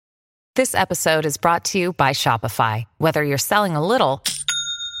This episode is brought to you by Shopify. Whether you're selling a little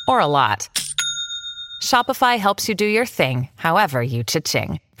or a lot, Shopify helps you do your thing, however you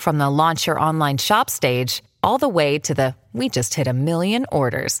cha-ching. From the launch your online shop stage, all the way to the we just hit 1 million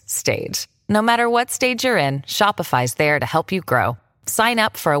orders stage. No matter what stage you're in, Shopify's there to help you grow. Sign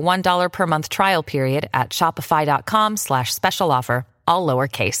up for a $1 per month trial period at shopify.com/special offer, all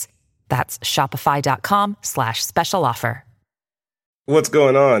lowercase. That's shopify.com/special offer. What's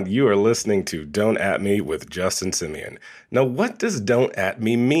going on? You are listening to Don't At Me with Justin Simeon. Now, what does Don't At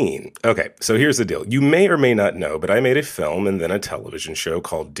Me mean? Okay, so here's the deal. You may or may not know, but I made a film and then a television show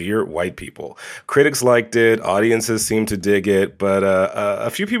called Dear White People. Critics liked it, audiences seemed to dig it, but a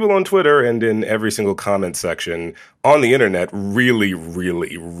few people on Twitter and in every single comment section on the internet really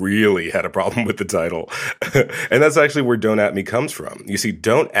had a problem with the title. And that's actually where Don't At Me comes from. You see,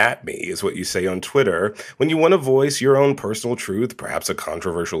 Don't At Me is what you say on Twitter when you want to voice your own personal truth, perhaps a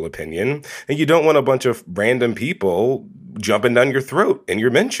controversial opinion, and you don't want a bunch of random people jumping down your throat in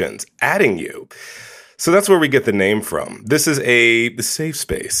your mentions, adding you. So that's where we get the name from. This is a safe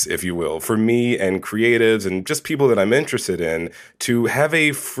space, if you will, for me and creatives and just people that I'm interested in to have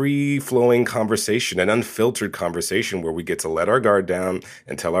a free-flowing conversation, an unfiltered conversation where we get to let our guard down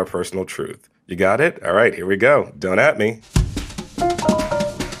and tell our personal truth. You got it? All right, here we go. Don't At Me.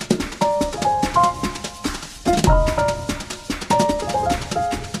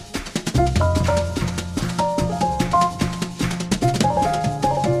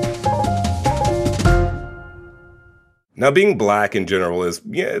 Now, being black in general is,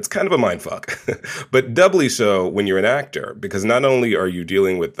 it's kind of a mindfuck, but doubly so when you're an actor, because not only are you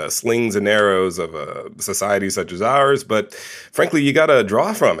dealing with the slings and arrows of a society such as ours, but frankly, you got to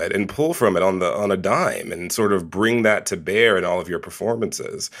draw from it and pull from it on a dime and sort of bring that to bear in all of your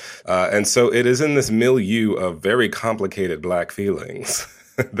performances. And so it is in this milieu of very complicated black feelings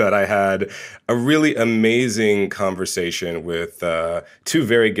that I had a really amazing conversation with two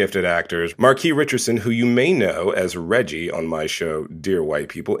very gifted actors, Marquis Richardson, who you may know as Reggie on my show, Dear White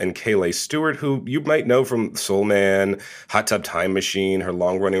People, and Kayleigh Stewart, who you might know from Soul Man, Hot Tub Time Machine, her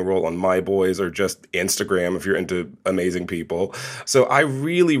long-running role on My Boys, or just Instagram if you're into amazing people. So I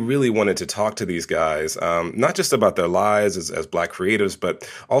really wanted to talk to these guys, not just about their lives as black creatives, but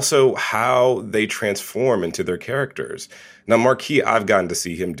also how they transform into their characters. Now, Marquis, I've gotten to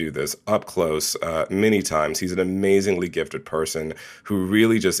see him do this up close many times. He's an amazingly gifted person who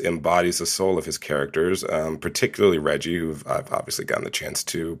really just embodies the soul of his characters, particularly Reggie, who I've obviously gotten the chance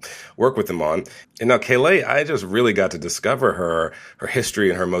to work with him on. And now, Kayleigh, I just really got to discover her history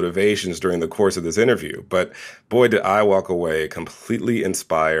and her motivations during the course of this interview. But boy, did I walk away completely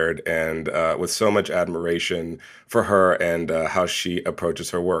inspired and with so much admiration for her and how she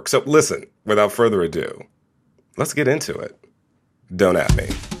approaches her work. So listen, without further ado, let's get into it. Don't At Me.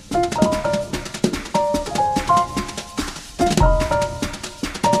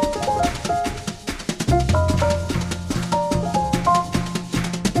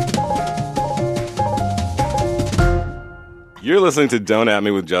 You're listening to Don't At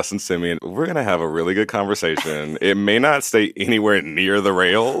Me with Justin Simeon. We're going to have a really good conversation. It may not stay anywhere near the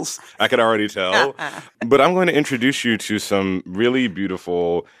rails, I can already tell. But I'm going to introduce you to some really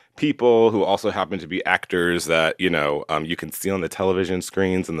beautiful people who also happen to be actors that, you can see on the television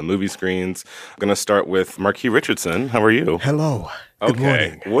screens and the movie screens. I'm going to start with Marquis Richardson. How are you? Hello. Good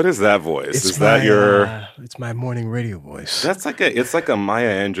morning. What is that voice? Is that your... It's my morning radio voice. It's like a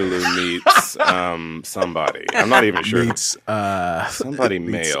Maya Angelou meets somebody. I'm not even sure. Meets somebody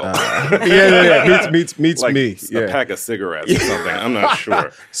male. Meets like me. A pack of cigarettes or something. I'm not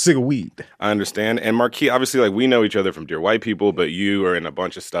sure. Cig of weed. I understand. And Marquis, obviously, we know each other from Dear White People, but you are in a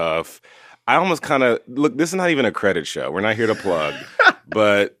bunch of stuff. I almost kind of look. This is not even a credit show. We're not here to plug.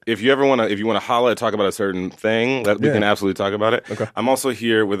 But if you want to holler, talk about a certain thing, we can absolutely talk about it. Okay. I'm also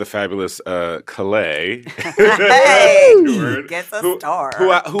here with the fabulous Kayleigh. Hey, gets a star.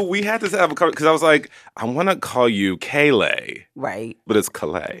 Who we had to have a conversation because I was like, I want to call you Kayleigh. Right. But it's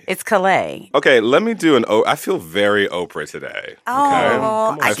Kayleigh. It's Kayleigh. Okay, let me do I feel very Oprah today.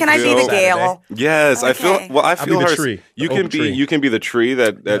 Oh, okay? Can I be the Gale? Yes, okay. I feel I'll be her. the tree. You can be the tree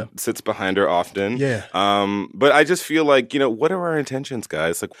that sits behind her often. Yeah. But I just feel like, what are our intentions,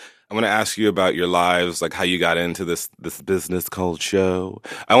 guys? Like, I'm going to ask you about your lives, like how you got into this business called show.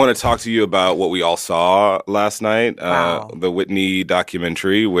 I want to talk to you about what we all saw last night, the Whitney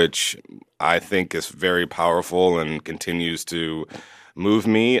documentary, which I think is very powerful and continues to move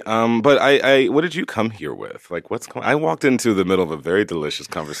me. But I what did you come here with? Like, I walked into the middle of a very delicious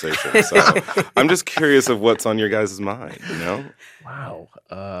conversation, so I'm just curious of what's on your guys' mind, you know? Wow.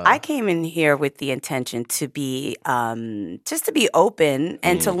 I came in here with the intention to be, just to be open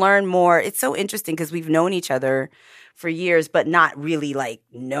and to learn more. It's so interesting because we've known each other for years, but not really like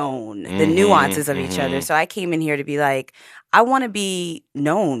known the nuances of each other. So I came in here to be like, I want to be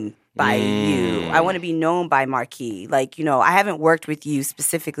known by you. I want to be known by Marquis. Like, you know, I haven't worked with you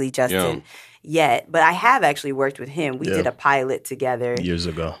specifically, Justin, yet, but I have actually worked with him. We did a pilot together years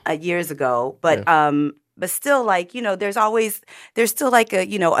ago. But still, like, you know, there's still like a,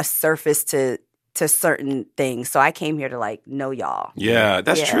 you know, a surface to certain things. So I came here to like know y'all. Yeah,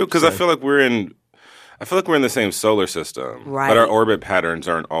 that's true. Because I feel like we're in the same solar system, right? But our orbit patterns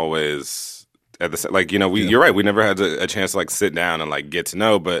aren't always at the same. Like, you know, you're right. We never had a chance to like sit down and like get to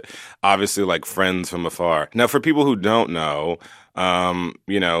know, but obviously like friends from afar. Now, for people who don't know.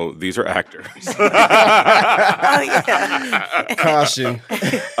 You know, these are actors. Caution.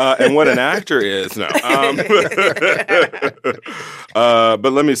 And what an actor is, no.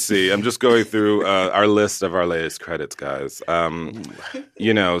 But let me see. I'm just going through our list of our latest credits, guys.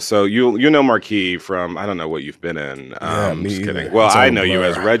 You know, so you know Marquis from, I don't know what you've been in. Just kidding. Well, I know you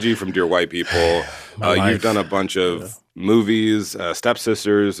as Reggie from Dear White People. You've done a bunch of movies.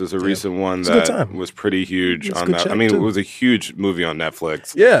 Stepsisters is a recent one that was pretty huge on that. I mean, it was a huge movie on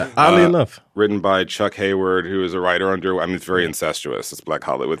Netflix. Yeah, oddly enough. Written by Chuck Hayward, who is a writer on Dear White. I mean, it's very incestuous. It's a Black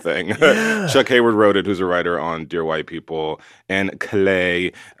Hollywood thing. Yeah. Chuck Hayward wrote it, who's a writer on Dear White People. And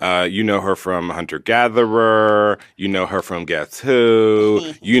Clay, you know her from Hunter Gatherer. You know her from Guess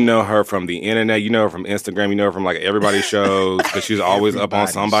Who. You know her from the internet. You know her from Instagram. You know her from like everybody's shows because she's always up on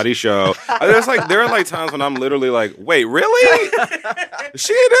somebody's show. There are like times when I'm literally like, wait, really? Is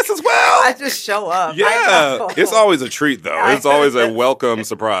she in this as well? I just show up. Yeah. It's always a treat, though. It's always a welcome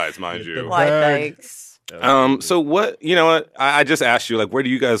surprise, mind you. Why, thanks. So what, you know what, I just asked you, like, where do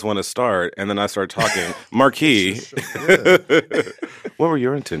you guys want to start? And then I started talking. Marquis, what were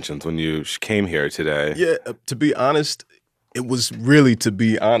your intentions when you came here today? Yeah, to be honest, it was really to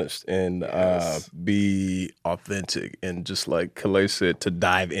be honest and be authentic and just like Calais said, to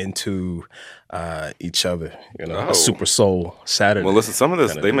dive into each other, you know, a Super Soul Saturday. Well, listen, some of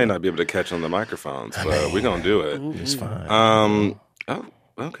this, they may not be able to catch on the microphones, but we're going to do it. It's fine.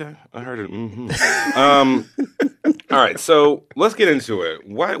 Okay. I heard it. All right. So let's get into it.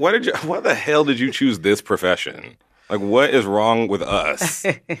 Why the hell did you choose this profession? Like, what is wrong with us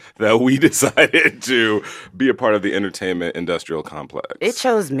that we decided to be a part of the entertainment industrial complex? It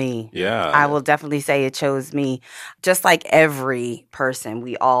chose me. Yeah. I will definitely say it chose me. Just like every person,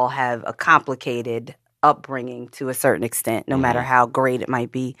 we all have a complicated upbringing to a certain extent, no matter how great it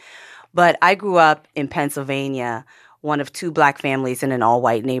might be. But I grew up in Pennsylvania, one of two Black families in an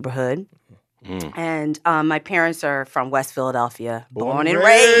all-white neighborhood. And my parents are from West Philadelphia, born and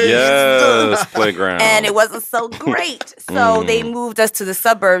raised. Yes, playground. And it wasn't so great. So they moved us to the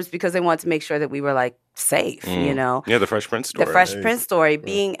suburbs because they wanted to make sure that we were like safe, you know. Yeah, the Fresh Prince story. The Fresh Prince story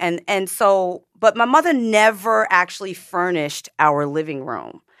being and so, but my mother never actually furnished our living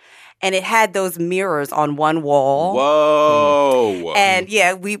room. And it had those mirrors on one wall. Whoa. And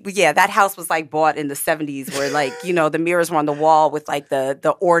that house was like bought in the 70s where like, you know, the mirrors were on the wall with like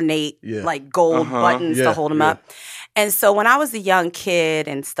the ornate like gold buttons to hold them up. And so when I was a young kid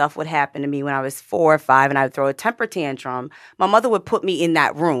and stuff would happen to me when I was 4 or 5 and I would throw a temper tantrum, my mother would put me in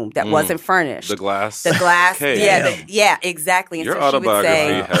that room that wasn't furnished. The glass. Okay. Yeah, exactly. And your so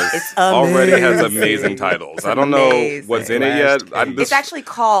autobiography already has amazing titles. I don't know what's in it yet. It's actually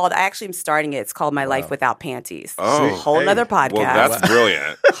called, I actually am starting it. It's called My Life Without Panties. Oh. It's a whole other podcast. Well, that's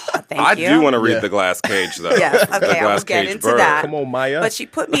brilliant. Thank you. I do want to read The Glass Cage, though. Yes, okay, I will get into that. Come on, Maya. But she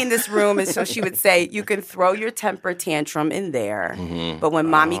put me in this room, and so she would say, you can throw your temper tantrum in there, but when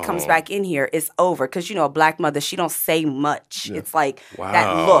mommy comes back in here, it's over. Because, you know, a Black mother, she don't say much. Yeah. It's like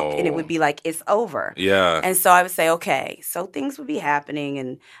that look, and it would be like, it's over. Yeah. And so I would say, okay. So things would be happening,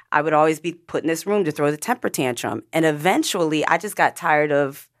 and I would always be put in this room to throw the temper tantrum. And eventually, I just got tired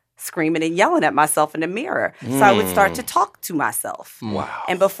of screaming and yelling at myself in the mirror. So I would start to talk to myself. Wow.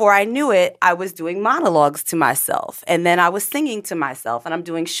 And before I knew it, I was doing monologues to myself. And then I was singing to myself, and I'm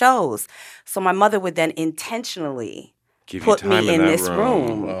doing shows. So my mother would then intentionally put me in this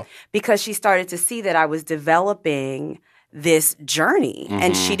room because she started to see that I was developing this journey.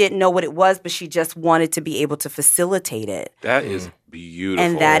 And she didn't know what it was, but she just wanted to be able to facilitate it. That is Beautiful.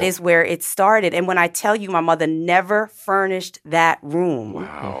 And that is where it started. And when I tell you, my mother never furnished that room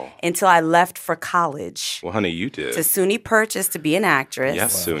until I left for college. Well, honey, you did. To SUNY Purchase to be an actress.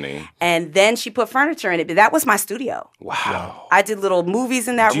 Yes, SUNY. And then she put furniture in it. But that was my studio. Wow. I did little movies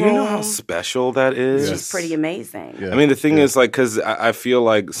in that room. Do you know how special that is? She's pretty amazing. Yeah. I mean, the thing is, like, because I feel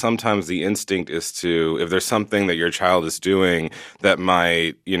like sometimes the instinct is to, if there's something that your child is doing that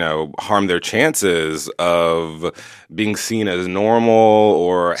might, harm their chances of being seen as normal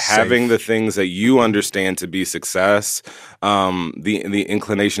or having the things that you understand to be success, the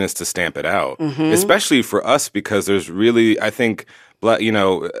inclination is to stamp it out. Especially for us, because there's really, I think,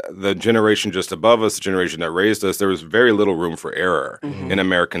 the generation just above us, the generation that raised us, there was very little room for error in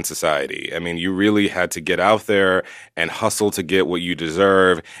American society. I mean, you really had to get out there and hustle to get what you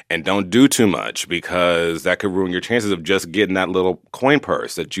deserve, and don't do too much, because that could ruin your chances of just getting that little coin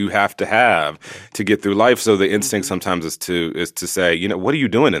purse that you have to get through life. So the instinct sometimes is to say, what are you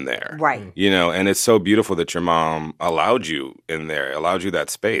doing in there? Right. And it's so beautiful that your mom allowed you in there, allowed you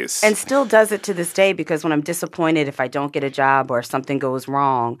that space. And still does it to this day, because when I'm disappointed if I don't get a job or something goes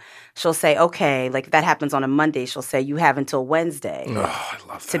wrong, she'll say, okay, like if that happens on a Monday, she'll say, you have until Wednesday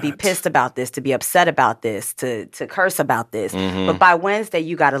to be pissed about this, to be upset about this, to curse about this. But by Wednesday,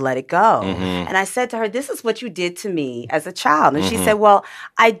 you got to let it go. And I said to her, this is what you did to me as a child. And she said, well,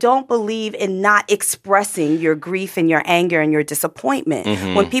 I don't believe in not expressing your grief and your anger and your disappointment.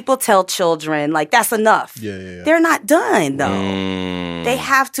 When people tell children, like, that's enough, they're not done, though. They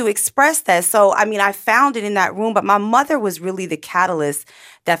have to express that. So, I mean, I found it in that room, but my mother was really the catalyst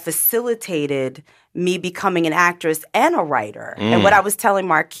that facilitated me becoming an actress and a writer. And what I was telling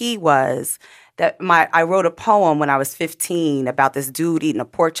Marquis was that I wrote a poem when I was 15 about this dude eating a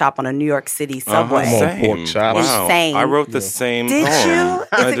pork chop on a New York City subway. Pork chop. Wow. Insane. I wrote the same Did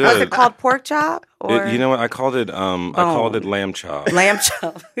poem. you? Was it called pork chop? Or You know what? I called it lamb chop. lamb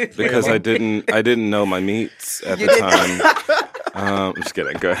chop? Because I didn't know my meats at the time. I'm just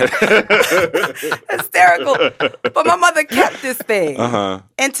kidding. Go ahead. Hysterical. But my mother kept this thing.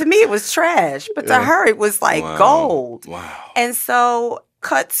 And to me, it was trash. But to her, it was like gold. Wow. And so,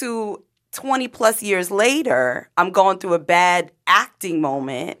 cut to 20 plus years later, I'm going through a bad acting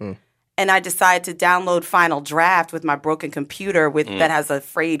moment. And I decided to download Final Draft with my broken computer that has a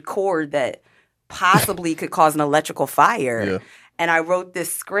frayed cord that possibly could cause an electrical fire. And I wrote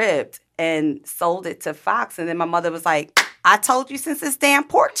this script and sold it to Fox. And then my mother was like, I told you since this damn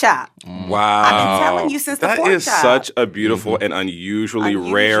pork chop. Wow. I've been telling you since the pork chop. That is such a beautiful and unusually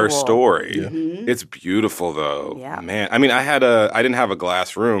rare story. It's beautiful, though. Yeah. Man, I mean, I didn't have a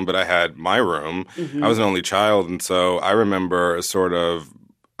glass room, but I had my room. I was an only child, and so I remember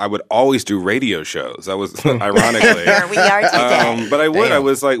I would always do radio shows. I was ironically. Here we are today. But I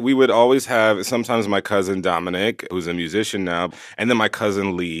was like, we would always have, sometimes my cousin Dominic, who's a musician now, and then my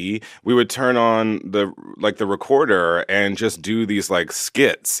cousin Lee, we would turn on the recorder and just do these like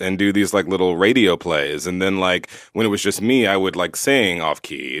skits and do these like little radio plays. And then like when it was just me, I would like sing off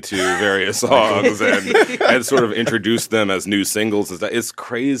key to various songs and sort of introduce them as new singles and stuff. It's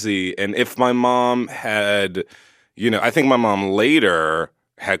crazy. And if my mom had, I think my mom later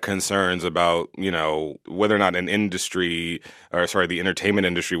had concerns about, whether or not the entertainment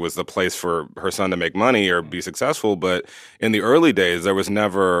industry was the place for her son to make money or be successful. But in the early days, there was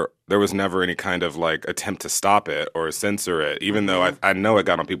never any kind of like attempt to stop it or censor it, even though I know it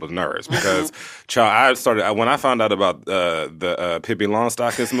got on people's nerves because, when I found out about the Pippi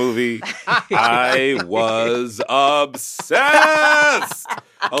Longstockings movie, I was obsessed.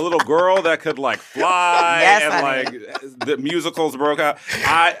 A little girl that could like fly the musicals broke out.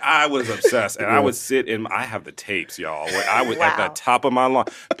 I was obsessed, and I would sit I have the tapes, y'all. Where I was at the top of my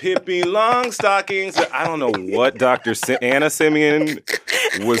lungs. Pippi Longstockings. I don't know what Dr. Anna Simeon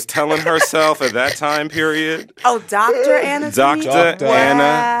was telling herself at that time period. Oh, Dr. Anna Simeon? Dr.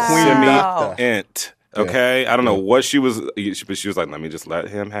 Anna Simeon. Okay, I don't know what she was, but she was like, let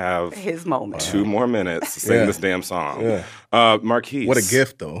him have his moment. 2 more minutes to sing this damn song. Marquise. What a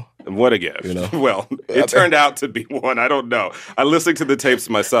gift, though. What a gift. Well, it turned out to be one. I don't know. I listened to the tapes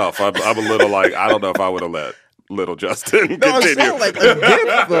myself. I'm a little like, I don't know if I would have let little Justin continue. It sounds like a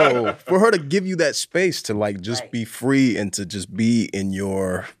gift, though. For her to give you that space to like just be free and to just be in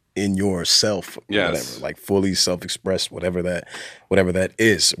yourself, whatever, like fully self-express, whatever that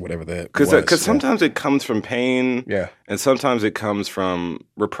is, whatever that. Because sometimes it comes from pain, and sometimes it comes from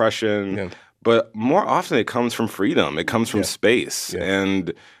repression, but more often it comes from freedom. It comes from space,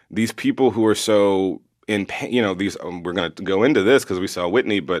 and these people who are so in these we're going to go into this because we saw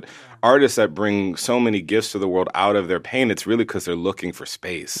Whitney, but artists that bring so many gifts to the world out of their pain, it's really because they're looking for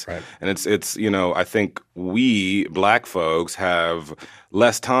space. Right. And it's I think we Black folks have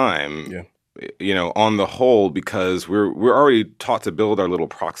less time. On the whole, because we're already taught to build our little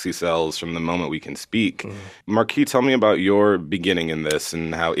proxy cells from the moment we can speak. Marquis, tell me about your beginning in this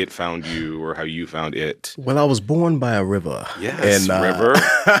and how it found you or how you found it. Well, I was born by a river. Yes, river.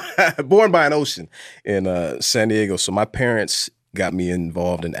 Born by an ocean in San Diego. So my parents got me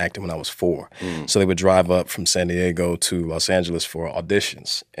involved in acting when I was 4. So they would drive up from San Diego to Los Angeles for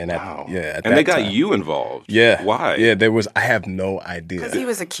auditions. And they got you involved. Yeah. Why? Yeah, I have no idea. Because he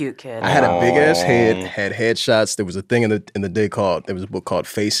was a cute kid. I had a big ass head, had headshots. There was a thing in the day there was a book called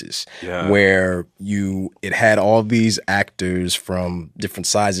Faces, where it had all these actors from different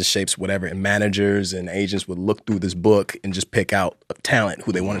sizes, shapes, whatever, and managers and agents would look through this book and just pick out a talent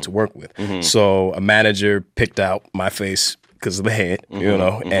who they wanted to work with. So a manager picked out my face because of the head,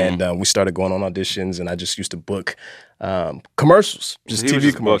 and we started going on auditions, and I just used to book commercials, just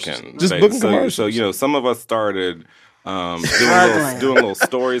TV commercials. Booking commercials. So, some of us started doing little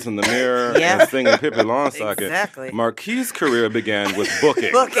stories in the mirror and singing Pippi Longstocking. Exactly. Marquis' career began with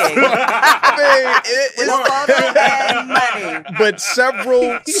booking. Money. But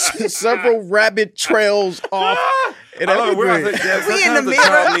several rabbit trails off. We in the mirror.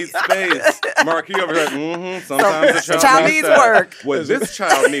 Child needs space. Marquis over here. Sometimes the child needs work. What this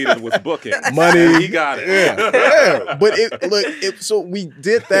child needed was booking. Money. He got it. Yeah. But so we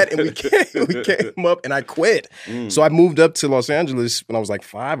did that, and we came up, and I quit. So I moved up to Los Angeles when I was like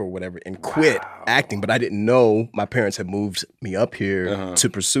 5 or whatever, and quit acting. But I didn't know my parents had moved me up here to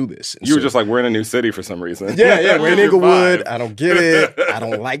pursue this. And you were just like, we're in a new city for some reason. Yeah. We're in Inglewood. I don't get it. I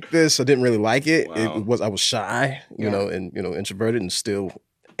don't like this. I didn't really like it. Wow. I was shy. And introverted, and still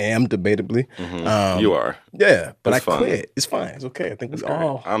am debatably. You are. Yeah, but That's I quit. fun. It's fine. It's okay. I think we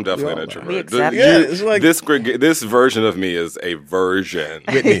all. I'm definitely an introvert. We accept it's like this version of me is a version.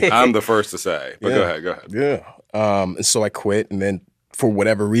 Whitney. I'm the first to say. But go ahead. Yeah. And so I quit, and then for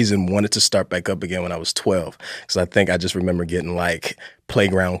whatever reason wanted to start back up again when I was 12. Because I think I just remember getting like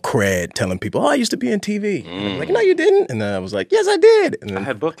playground cred, telling people, I used to be in TV. And I'm like, no, you didn't. And then I was like, yes, I did. And then I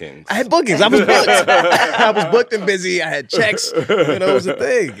had bookings. I was booked. I was booked and busy. I had checks. It was a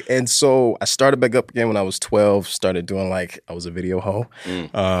thing. And so I started back up again when I was 12, started doing I was a video hoe.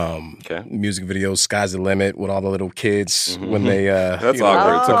 Music videos, Sky's the Limit with all the little kids when they... That's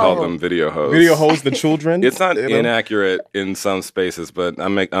awkward to call them video hoes. Video hoes, the children. It's not inaccurate in some spaces, but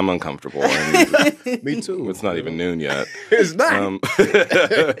I'm uncomfortable. And me too. It's not even noon yet. It's not.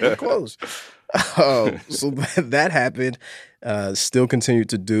 Close. So that happened. Still continued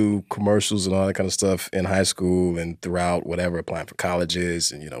to do commercials and all that kind of stuff in high school and throughout whatever, applying for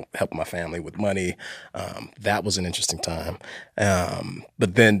colleges and, helping my family with money. That was an interesting time.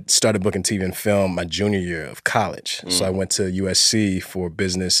 But then started booking TV and film my junior year of college. So I went to USC for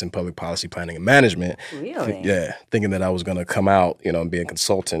business and public policy planning and management. Really? Thinking that I was going to come out, and be a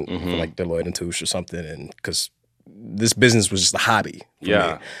consultant for like Deloitte and Touche or something. And because this business was just a hobby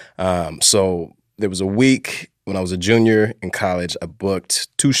for me. So there was a week when I was a junior in college, I booked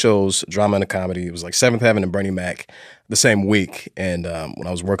 2 shows, drama and a comedy. It was like Seventh Heaven and Bernie Mac the same week. And when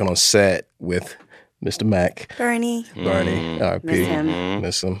I was working on set with Mr. Mac. Bernie. R.I.P. Miss him.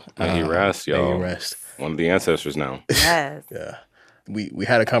 Miss him. May he rest, y'all. May he rest. One of the ancestors now. Yes. Yeah. We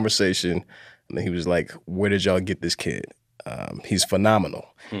had a conversation, and then he was like, where did y'all get this kid? He's phenomenal.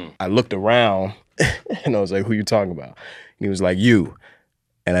 I looked around, and I was like, who you talking about? And he was like, you.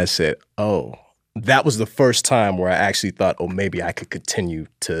 And I said, oh. That was the first time where I actually thought, oh, maybe I could continue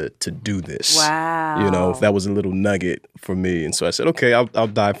to do this. Wow. That was a little nugget for me. And so I said, okay, I'll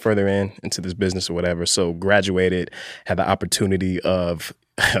dive further into this business or whatever. So graduated, had the opportunity of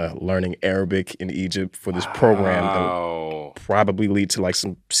learning Arabic in Egypt for this program that would probably lead to like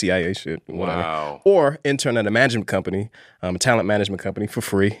some CIA shit, whatever. Wow. Or intern at a management company, a talent management company for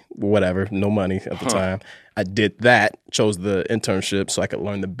free, whatever, no money at the time. I did that, chose the internship so I could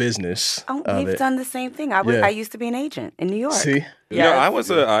learn the business. Oh, we've done the same thing. I used to be an agent in New York. See? Yeah, I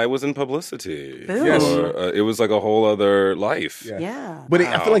was in publicity. Yes. It was like a whole other life. Yeah. But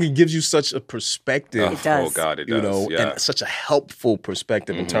I feel like it gives you such a perspective. It does. Oh, God, it does. And such a helpful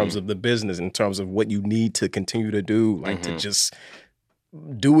perspective in terms of the business, in terms of what you need to continue to do, like to just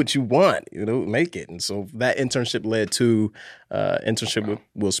do what you want, make it. And so that internship led to internship with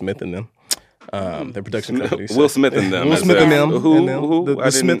Will Smith and them. Their production companies. Will Smith and them. Will Smith and them. Who?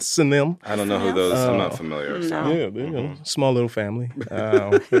 The Smiths and them. I don't know who those. I'm not familiar. So. Yeah, small little family.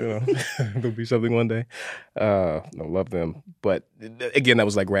 There'll be something one day. I love them. But again, that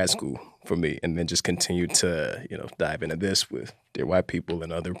was like grad school for me, and then just continue to, dive into this with Dear White People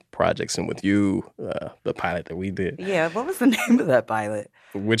and other projects, and with you, the pilot that we did. Yeah, what was the name of that pilot?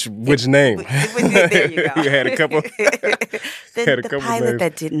 Which name? There you go. You had a couple. The pilot names.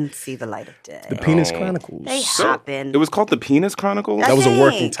 that didn't see the light of day. The Penis Chronicles. They happened. It was called The Penis Chronicles? That was a think.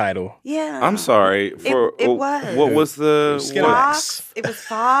 working title. Yeah. I'm sorry. It was. What was the... Skinner what- Max. It was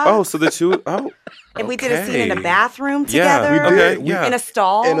Fox. Oh, so the two... Oh, And we did a scene in the okay. bathroom Yeah, together. we did. Yeah. In a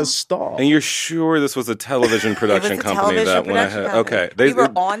stall. In a stall. And you're sure this was a television production It was a company television that went production ahead? company. Okay. We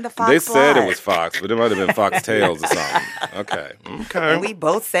were on the Fox They said it lot. was Fox, but it might have been Fox Tales or something. Okay. Okay. And we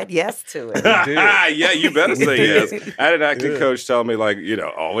both said yes to it. Yeah, you better say yes. I had an acting coach tell me, like,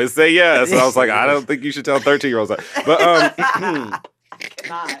 always say yes. And I was like, I don't think you should tell 13-year-olds that. But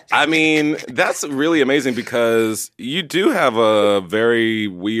I mean, that's really amazing because you do have a very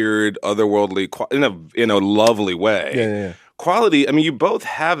weird, otherworldly, in a lovely way. Yeah. Quality. I mean, you both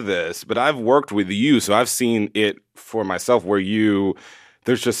have this, but I've worked with you, so I've seen it for myself where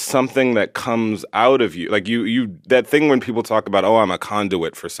there's just something that comes out of you. Like that thing when people talk about, oh, I'm a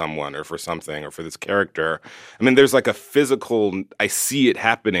conduit for someone or for something or for this character. I mean, there's like a physical, I see it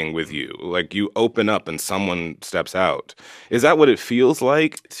happening with you. Like you open up and someone steps out. Is that what it feels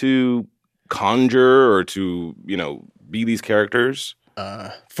like to conjure or to, be these characters?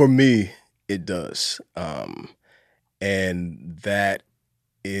 For me, it does. And that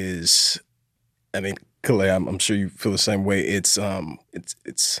is, I mean, Calais, I'm sure you feel the same way. It's I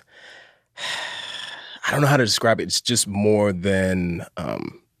don't know how to describe it. It's just more than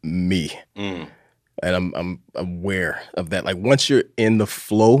me, and I'm aware of that. Like once you're in the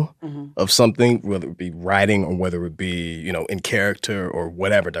flow of something, whether it be writing or whether it be in character or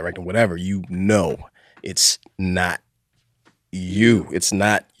whatever, directing, whatever, it's not you. It's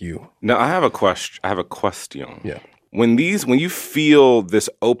not you. Now I have a question. Yeah. When you feel this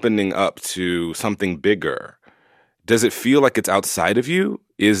opening up to something bigger, does it feel like it's outside of you?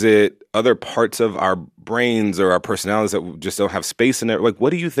 Is it other parts of our brains or our personalities that just don't have space in it? Like,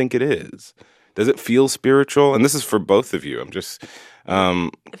 what do you think it is? Does it feel spiritual? And this is for both of you. I'm just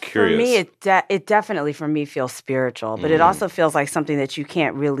curious. For me, it definitely for me feels spiritual, but it also feels like something that you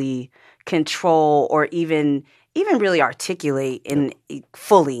can't really control or even really articulate in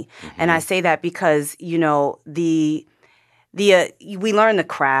fully. And I say that because, we learn the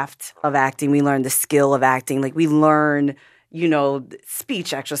craft of acting, we learn the skill of acting, like we learn,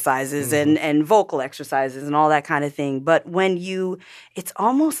 speech exercises and vocal exercises and all that kind of thing. But it's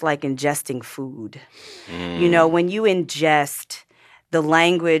almost like ingesting food. When you ingest the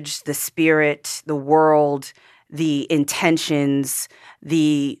language, the spirit, the world, the intentions,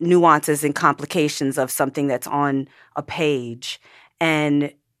 the nuances and complications of something that's on a page,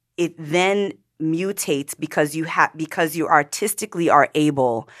 and it then mutates because you artistically are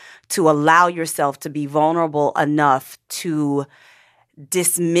able to allow yourself to be vulnerable enough to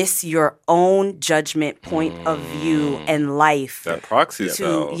dismiss your own judgment point of view and life. That proxy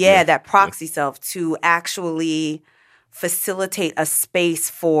self. That proxy self to actually facilitate a space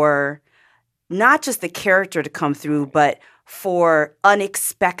for not just the character to come through, but for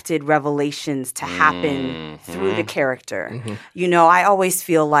unexpected revelations to happen through the character. I always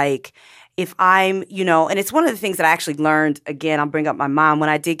feel like if I'm, and it's one of the things that I actually learned, again, I'll bring up my mom, when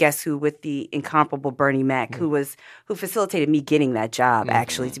I did Guess Who with the incomparable Bernie Mac, who facilitated me getting that job,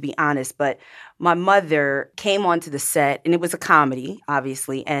 actually, to be honest. But my mother came onto the set, and it was a comedy,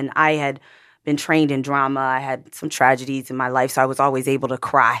 obviously, and I had been trained in drama. I had some tragedies in my life, so I was always able to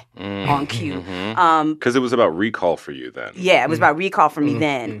cry on cue. Because it was about recall for you then. Yeah, it was about recall for me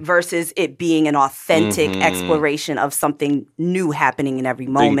then versus it being an authentic exploration of something new happening in every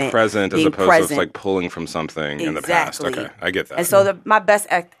moment. Being present as opposed to like pulling from something in the past. Okay, I get that. And so my best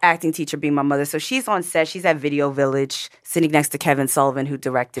acting teacher being my mother. So she's on set. She's at Video Village, sitting next to Kevin Sullivan, who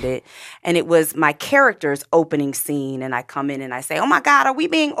directed it. And it was my character's opening scene. And I come in and I say, oh my God, are we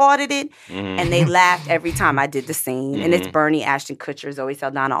being audited? And they laughed every time I did the scene. And it's Bernie, Ashton Kutcher, Zoe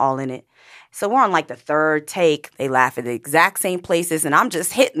Saldana, all in it. So we're on like the third take. They laugh at the exact same places, and I'm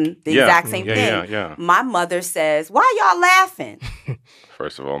just hitting the exact same thing. Yeah. My mother says, why y'all laughing?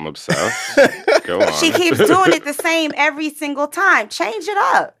 First of all, I'm obsessed. Go on. She keeps doing it the same every single time. Change it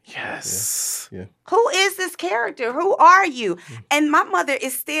up. Yes. Yeah. Who is this character? Who are you? And my mother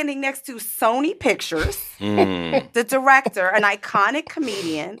is standing next to Sony Pictures, the director, an iconic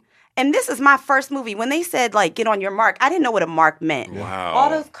comedian. And this is my first movie. When they said, like, get on your mark, I didn't know what a mark meant. Wow. All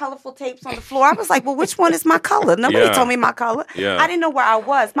those colorful tapes on the floor. I was like, well, which one is my color? Nobody told me my color. Yeah. I didn't know where I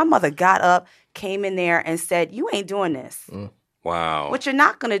was. My mother got up, came in there, and said, you ain't doing this. Wow. What you're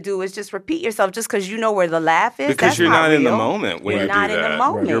not going to do is just repeat yourself just because you know where the laugh is. Because That's you're not in the real. moment when you're you not do in that. the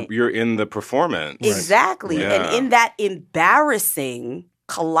moment. You're in the performance. Exactly. Yeah. And in that embarrassing,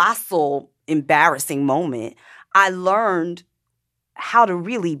 colossal, embarrassing moment, I learned how to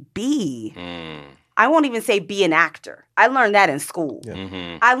really be. I won't even say be an actor. I learned that in school.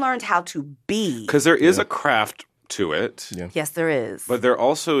 I learned how to be. Because there is a craft to it. Yeah. Yes, there is. But there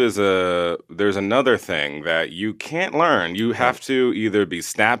also is there's another thing that you can't learn. You have to either be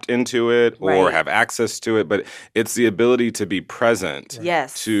snapped into it or Right. have access to it, but it's the ability to be present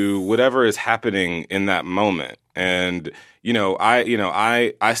Yes. to whatever is happening in that moment. And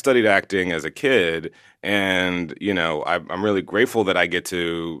I studied acting as a kid, and I'm really grateful that I get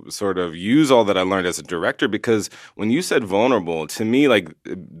to sort of use all that I learned as a director, because when you said vulnerable, to me, like,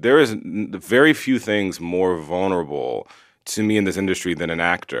 there is very few things more vulnerable to me in this industry than an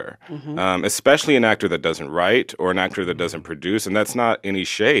actor, especially an actor that doesn't write or an actor that doesn't produce. And that's not any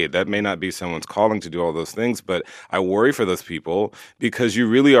shade. That may not be someone's calling to do all those things, but I worry for those people because you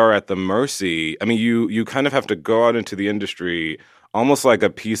really are at the mercy. I mean, you kind of have to go out into the industry almost like a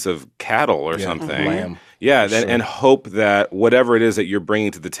piece of cattle or something. Lamb. Yeah, and hope that whatever it is that you're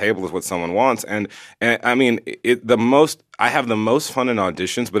bringing to the table is what someone wants. And I mean, I have the most fun in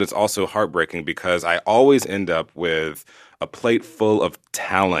auditions, but it's also heartbreaking because I always end up with a plate full of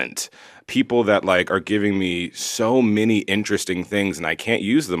talent. People that are giving me so many interesting things and I can't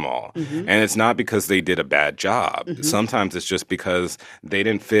use them all. And it's not because they did a bad job. Sometimes it's just because they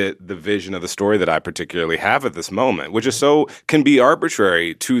didn't fit the vision of the story that I particularly have at this moment, which is can be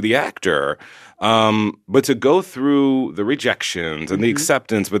arbitrary to the actor. But to go through the rejections and the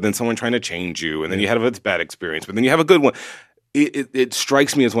acceptance, but then someone trying to change you, and then you have a bad experience, but then you have a good one. It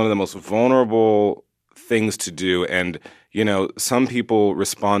strikes me as one of the most vulnerable things to do. And, some people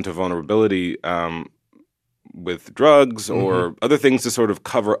respond to vulnerability with drugs or other things to sort of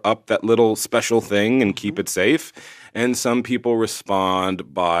cover up that little special thing and keep it safe. And some people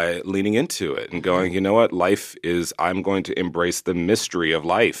respond by leaning into it and going, you know what, I'm going to embrace the mystery of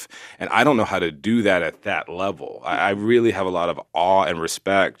life. And I don't know how to do that at that level. I really have a lot of awe and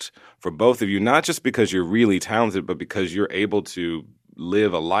respect for both of you, not just because you're really talented, but because you're able to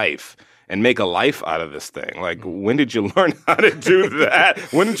live a life and make a life out of this thing. Like, when did you learn how to do that?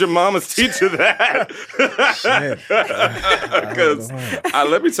 When did your mamas teach you that? Because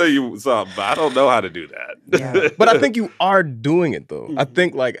let me tell you something, I don't know how to do that. Yeah. But I think you are doing it though. I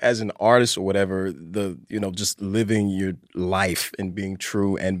think as an artist or whatever, just living your life and being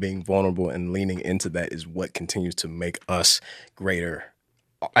true and being vulnerable and leaning into that is what continues to make us greater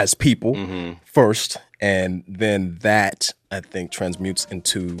as people first, and then that, I think, transmutes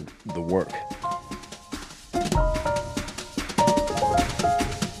into the work.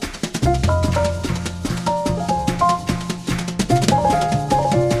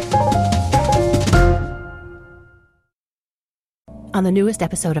 On the newest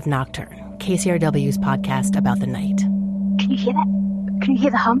episode of Nocturne, KCRW's podcast about the night. Can you hear that? Can you hear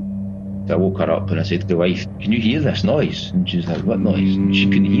the hum? I woke her up and I said to the wife, "Can you hear this noise?" And she was like, "What noise?" And she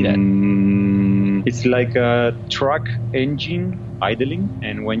couldn't hear it. It's like a truck engine idling,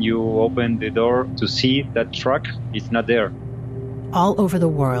 and when you open the door to see that truck, it's not there. All over the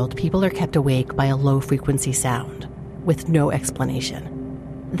world, people are kept awake by a low-frequency sound with no explanation.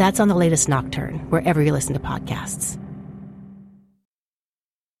 That's on the latest Nocturne, wherever you listen to podcasts.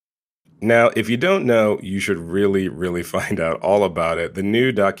 Now, if you don't know, you should really, really find out all about it. The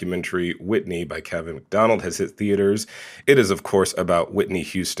new documentary, Whitney, by Kevin McDonald, has hit theaters. It is, of course, about Whitney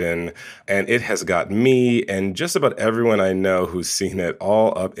Houston, and it has got me and just about everyone I know who's seen it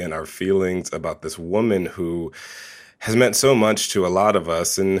all up in our feelings about this woman who has meant so much to a lot of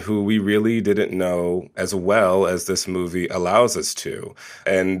us and who we really didn't know as well as this movie allows us to.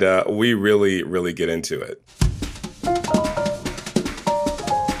 And we really, really get into it.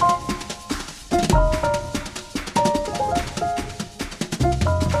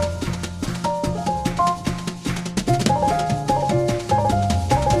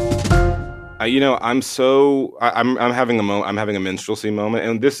 I'm having a minstrelsy moment,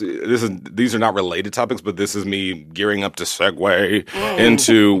 and these are not related topics, but this is me gearing up to segue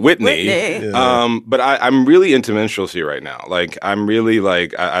into Whitney. But I'm really into minstrelsy right now. I'm really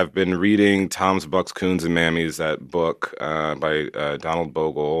I've been reading Tom's Bucks, Coons, and Mammies, that book by Donald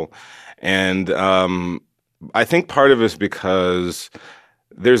Bogle, and I think part of it is because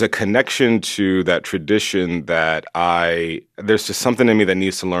there's a connection to that tradition that there's just something in me that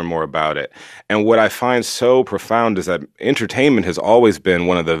needs to learn more about it. And what I find so profound is that entertainment has always been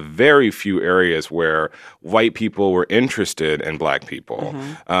one of the very few areas where white people were interested in black people.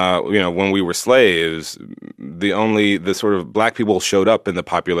 When we were slaves, the sort of black people showed up in the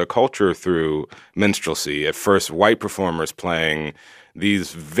popular culture through minstrelsy. At first, white performers playing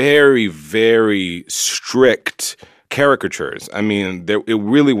these very, very strict caricatures. I mean, it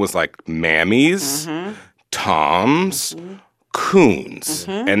really was like mammies, toms, coons,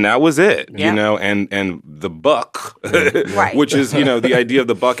 and that was it. You know, and the buck, Right. which is the idea of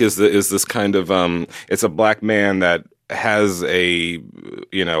the buck is this kind of it's a black man that has a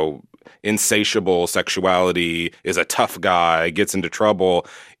insatiable sexuality, is a tough guy, gets into trouble.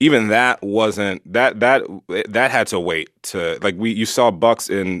 Even that wasn't that had to wait to you saw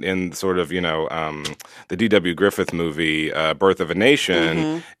bucks in sort of the D.W. Griffith movie Birth of a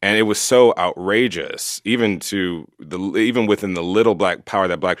Nation, and it was so outrageous even within the little black power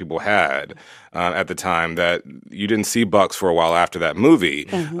that black people had at the time that you didn't see bucks for a while after that movie.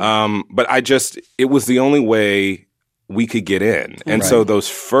 But it was the only way we could get in. And so those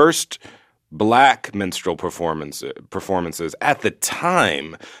first black minstrel performances at the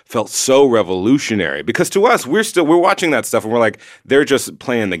time felt so revolutionary because to us, we're watching that stuff and we're like, they're just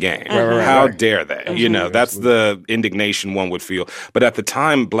playing the game. How dare they? That's the indignation one would feel. But at the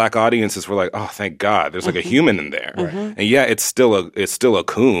time, black audiences were like, oh, thank God, there's like a human in there. And yeah, it's still a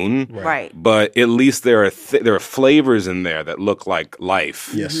coon. Right. But at least there are flavors in there that look like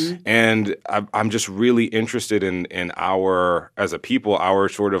life. Yes. And I'm just really interested in our, as a people, our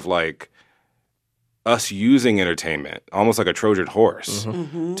sort of like us using entertainment almost like a Trojan horse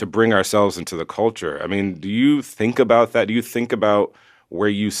to bring ourselves into the culture. I mean, do you think about that? Do you think about where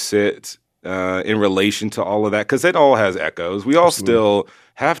you sit in relation to all of that? Because it all has echoes. We all still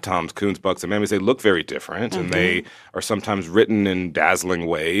have toms, coons, bucks, and mammies. They look very different, and they are sometimes written in dazzling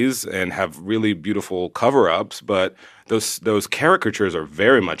ways and have really beautiful cover-ups, but those caricatures are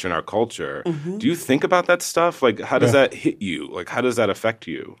very much in our culture. Do you think about that stuff? Like, how does that hit you? Like, how does that affect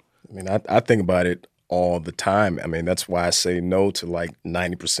you? I mean, I think about it all the time. I mean, that's why I say no to like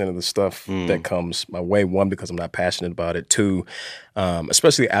 90% of the stuff that comes my way. One, because I'm not passionate about it. Two,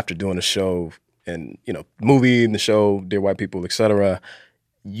 especially after doing a show and, movie and the show, Dear White People, etc.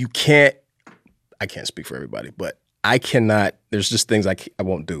 I can't speak for everybody, but I cannot, there's just things I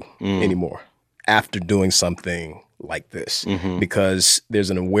won't do anymore after doing something like this because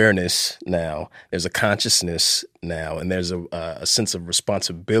there's an awareness now, there's a consciousness now, and there's a sense of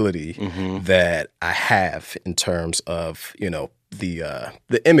responsibility that I have in terms of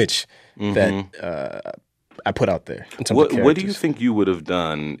the image that I put out there. In terms of what do you think you would have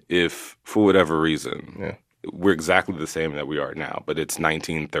done if, for whatever reason, we're exactly the same that we are now, but it's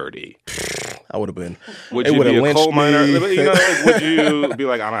 1930? I would have been. Would you be a coal miner? Would you be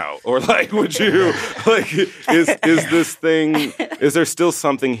like, I'm out? Or like, would you is this thing? Is there still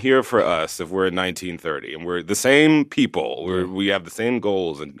something here for us if we're in 1930 and we're the same people? We have the same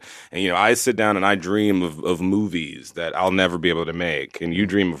goals, and I sit down and I dream of movies that I'll never be able to make, and you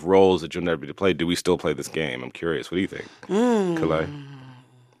dream of roles that you'll never be able to play. Do we still play this game? I'm curious. What do you think, Kalei?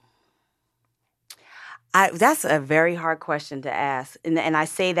 That's a very hard question to ask. And I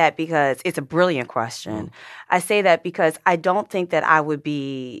say that because it's a brilliant question. I say that because I don't think that I would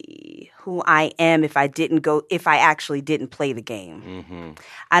be who I am if I actually didn't play the game.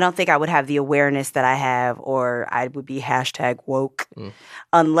 I don't think I would have the awareness that I have, or I would be #woke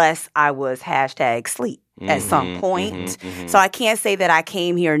unless I was #sleep at some point. So I can't say that I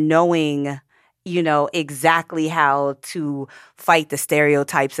came here knowing exactly how to fight the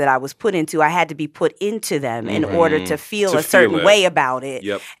stereotypes that I was put into. I had to be put into them in order to feel a certain way about it.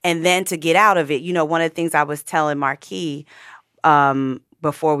 And then to get out of it. One of the things I was telling Marquis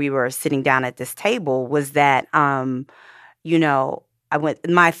before we were sitting down at this table was that, the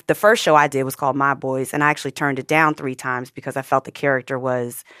first show I did was called My Boys, and I actually turned it down 3 times because I felt the character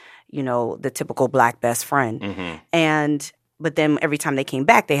was, the typical black best friend. But then every time they came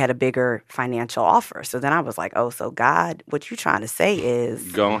back, they had a bigger financial offer. So then I was like, oh, so God, what you trying to say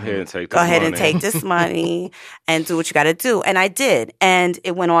is go ahead and take this money and do what you got to do. And I did. And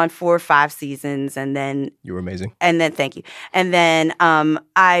it went on 4 or 5 seasons. And then you were amazing. And then thank you. And then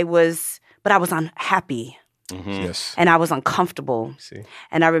I was unhappy. Yes. And I was uncomfortable.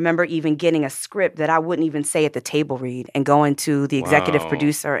 And I remember even getting a script that I wouldn't even say at the table read and going to the executive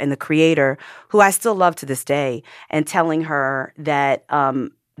producer and the creator, who I still love to this day, and telling her that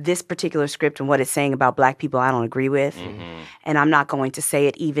this particular script and what it's saying about Black people, I don't agree with. Mm-hmm. And I'm not going to say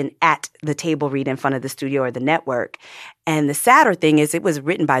it even at the table read in front of the studio or the network. And the sadder thing is it was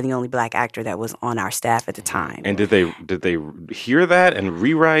written by the only Black actor that was on our staff at the time. And did they hear that and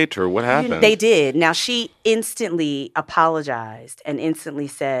rewrite, or what happened? They did. Now, she instantly apologized and instantly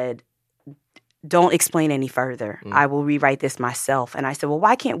said, don't explain any further. I will rewrite this myself. And I said, well,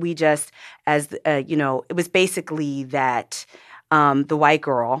 why can't we just, as it was basically that the white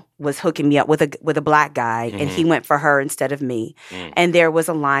girl was hooking me up with a Black guy, and he went for her instead of me. And there was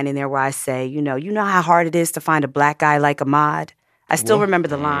a line in there where I say, you know how hard it is to find a Black guy like Ahmad? I still remember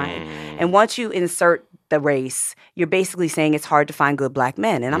the line. And once you insert the race, you're basically saying it's hard to find good Black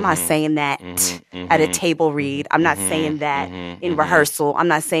men. And I'm not saying that at a table read. I'm not saying that in rehearsal. I'm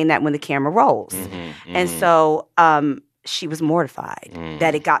not saying that when the camera rolls. And so she was mortified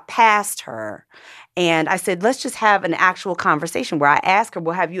that it got past her. And I said, let's just have an actual conversation where I ask her,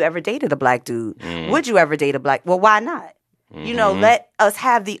 well, have you ever dated a Black dude? Would you ever date a Black? Well, why not? Let us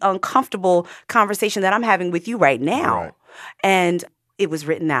have the uncomfortable conversation that I'm having with you right now. Right. And it was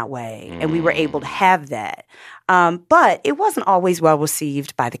written that way, and we were able to have that. But it wasn't always well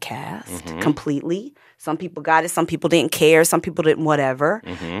received by the cast completely. Some people got it. Some people didn't care. Some people didn't whatever.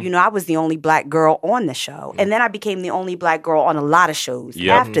 I was the only Black girl on the show. And then I became the only Black girl on a lot of shows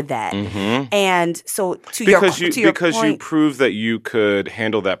after that. And so to your point, you proved that you could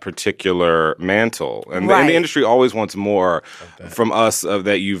handle that particular mantle. And the industry always wants more from us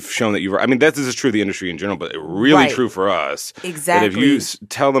that you've shown that I mean, this is true of the industry in general, but really true for us. Exactly. That if you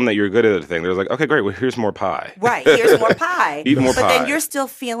tell them that you're good at a thing, they're like, okay, great, well, here's more pie. Right, here's more pie. Eat more pie. But then you're still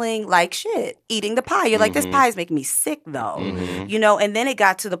feeling like shit eating the pie. You're like, this pie is making me sick, though. And then it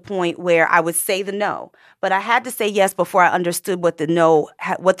got to the point where I would say the no, but I had to say yes before I understood what the no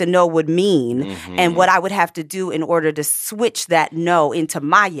would mean and what I would have to do in order to switch that no into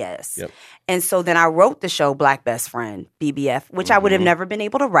my yes. Yep. And so then I wrote the show Black Best Friend, BBF, which I would have never been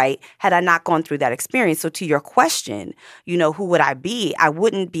able to write had I not gone through that experience. So to your question, who would I be? I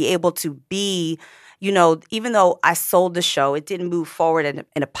wouldn't be able to be, even though I sold the show, it didn't move forward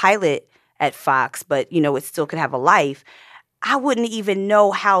in a pilot at Fox, but, it still could have a life. I wouldn't even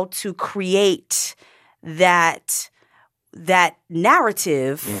know how to create that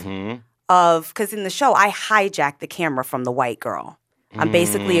narrative of, because in the show, I hijacked the camera from the white girl. I'm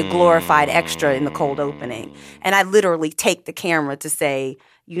basically a glorified extra in the cold opening. And I literally take the camera to say,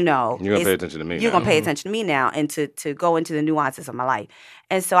 you're going to pay attention to me. You're going to pay attention to me now, and to go into the nuances of my life.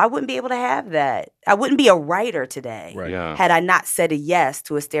 And so I wouldn't be able to have that. I wouldn't be a writer today had I not said a yes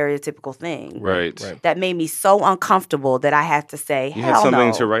to a stereotypical thing. Right. That made me so uncomfortable that I had to say, you had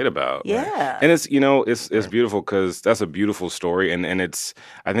something to write about. Yeah. And it's, it's beautiful because that's a beautiful story. And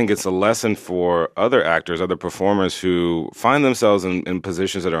I think it's a lesson for other actors, other performers who find themselves in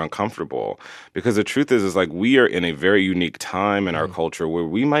positions that are uncomfortable. Because the truth is like we are in a very unique time in our culture where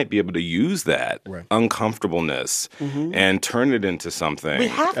we might be able to use that uncomfortableness and turn it into something. We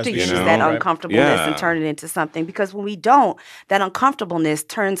have to use that uncomfortableness and turn it into something, because when we don't, that uncomfortableness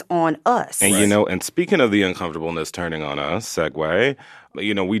turns on us. And and speaking of the uncomfortableness turning on us, segue,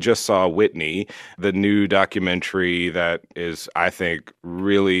 we just saw Whitney, the new documentary that is, I think,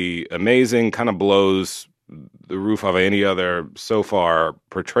 really amazing, kind of blows the roof off any other so far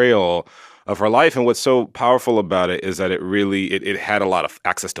portrayal of her life. And what's so powerful about it is that it really, it had a lot of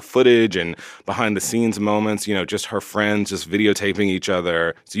access to footage and behind the scenes moments, just her friends just videotaping each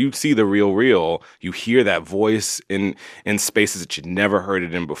other. So you see the real, you hear that voice in spaces that you'd never heard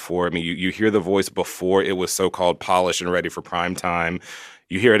it in before. I mean, you hear the voice before it was so-called polished and ready for prime time.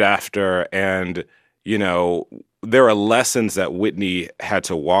 You hear it after, and, there are lessons that Whitney had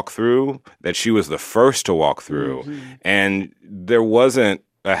to walk through that she was the first to walk through. And there wasn't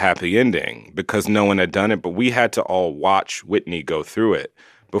a happy ending because no one had done it, but we had to all watch Whitney go through it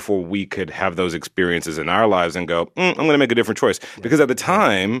before we could have those experiences in our lives and go, I'm going to make a different choice. Because at the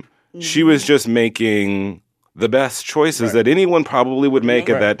time, she was just making the best choices that anyone probably would make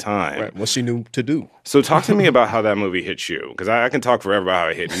at that time. What she knew to do. So talk to me about how that movie hit you, because I can talk forever about how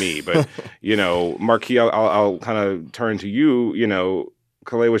it hit me. But, Marquis, I'll kind of turn to you.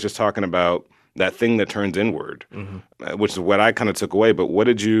 Calais was just talking about that thing that turns inward, which is what I kind of took away. But what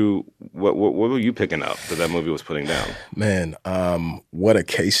were you picking up that movie was putting down? Man, what a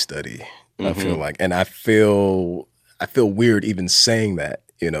case study, I feel like. And I feel weird even saying that,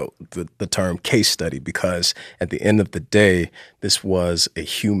 the term case study, because at the end of the day, this was a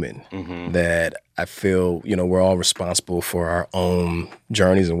human that I feel, we're all responsible for our own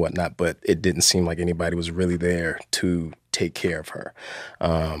journeys and whatnot, but it didn't seem like anybody was really there to take care of her.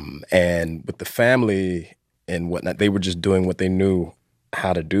 And with the family and whatnot, they were just doing what they knew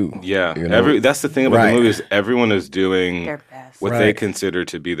how to do. Yeah. You know? That's the thing about the movie is everyone is doing Their best. what they consider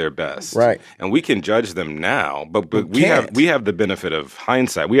to be their best. Right. And we can judge them now, but we have the benefit of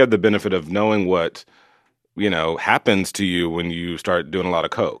hindsight. We have the benefit of knowing what happens to you when you start doing a lot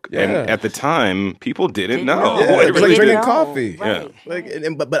of coke. Yeah. And at the time, people didn't know. Yeah, it was like drinking coffee. Right. Yeah.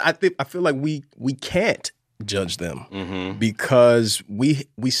 But I feel like we can't judge them because we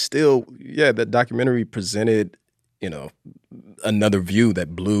still that documentary presented another view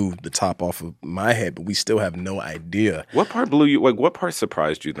that blew the top off of my head, but we still have no idea. What part blew you? Like, what part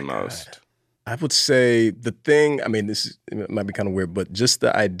surprised you the most? I would say the thing, I mean, it might be kind of weird, but just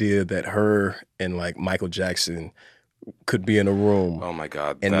the idea that her and like Michael Jackson could be in a room. Oh my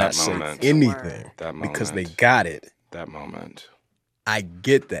God. And not say anything because they got it. That moment. I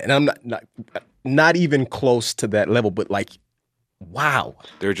get that. And I'm not even close to that level, but like, wow.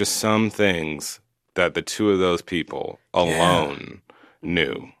 There are just some things that the two of those people alone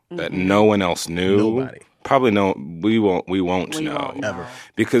knew that no one else knew. Nobody. Probably we won't know ever.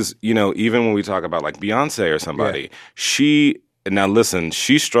 Because even when we talk about like Beyonce or somebody, she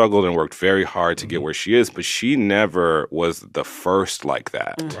struggled and worked very hard to get where she is, but she never was the first like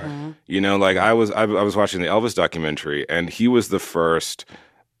that. Right. Like I was watching the Elvis documentary, and he was the first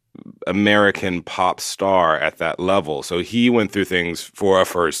American pop star at that level. So he went through things for a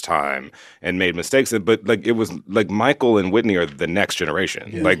first time and made mistakes. But like it was like Michael and Whitney are the next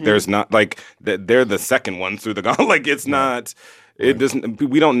generation. Yeah. Like there's not like they're the second ones through the like it's not. It doesn't.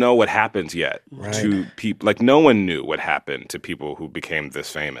 We don't know what happens yet to people. Like no one knew what happened to people who became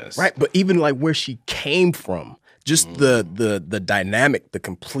this famous. Right. But even like where she came from. Just the dynamic, the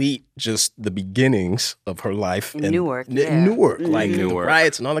complete, just the beginnings of her life in Newark, like the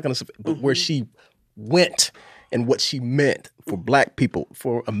riots and all that kind of stuff. But where she went and what she meant for Black people,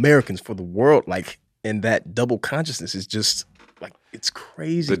 for Americans, for the world, like, and that double consciousness is just like it's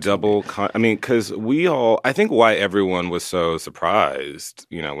crazy. The double, because I think why everyone was so surprised,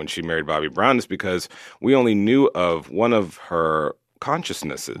 when she married Bobby Brown is because we only knew of one of her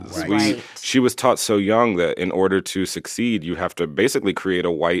consciousnesses. Right. She was taught so young that in order to succeed, you have to basically create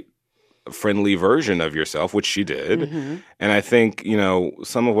a white friendly version of yourself, which she did. And I think,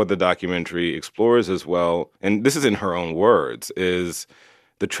 some of what the documentary explores as well, and this is in her own words, is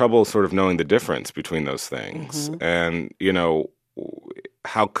the trouble sort of knowing the difference between those things. And,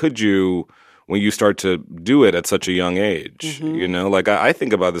 how could you, when you start to do it at such a young age, like I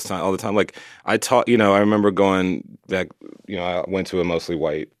think about this all the time. Like I taught, I remember going back, I went to a mostly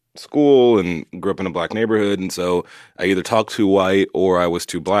white school and grew up in a Black neighborhood. And so I either talked too white or I was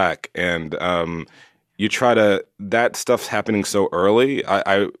too Black. And you try to, that stuff's happening so early.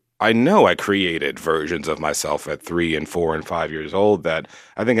 I know I created versions of myself at 3 and 4 and 5 years old that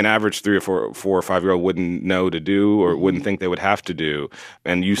I think an average 3 or 4 or 5 year old wouldn't know to do or wouldn't think they would have to do.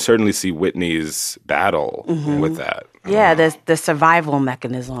 And you certainly see Whitney's battle with that. Yeah, the survival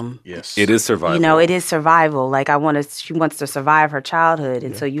mechanism. Yes. It is survival. It is survival. Like she wants to survive her childhood.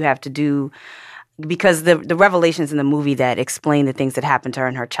 And so you have to do, because the revelations in the movie that explain the things that happened to her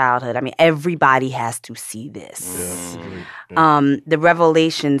in her childhood, I mean, everybody has to see this. The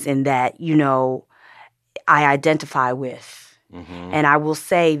revelations in that, I identify with. And I will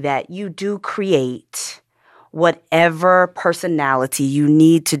say that you do create whatever personality you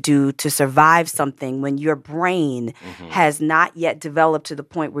need to do to survive something when your brain has not yet developed to the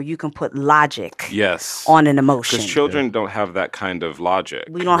point where you can put logic on an emotion. Because children don't have that kind of logic.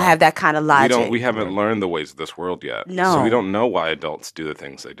 We don't have that kind of logic. We haven't learned the ways of this world yet. No. So we don't know why adults do the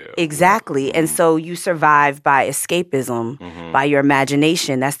things they do. Exactly. And so you survive by escapism, by your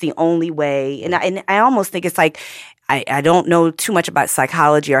imagination. That's the only way. And I almost think it's like, I don't know too much about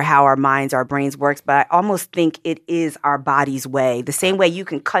psychology or how our minds, our brains works, but I almost think it is our body's way. The same way you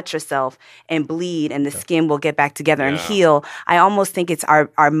can cut yourself and bleed and the skin will get back together and heal. I almost think it's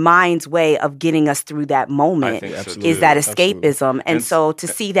our mind's way of getting us through that moment is that escapism. Absolutely. And so to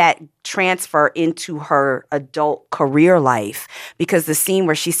see that transfer into her adult career life, because the scene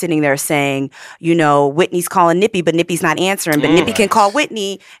where she's sitting there saying, Whitney's calling Nippy, but Nippy's not answering, but Nippy can call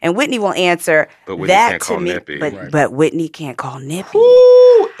Whitney and Whitney will answer. But Whitney can't call Nippy. But Whitney can't call Nippy.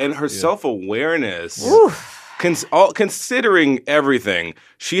 Ooh, and her self-awareness, considering everything,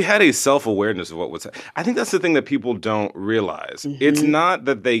 she had a self-awareness of what was happening. I think that's the thing that people don't realize. It's not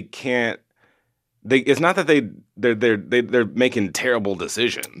that they can't. It's not that they're making terrible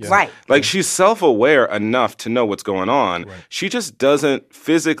decisions. Right. Like she's self-aware enough to know what's going on. Right. She just doesn't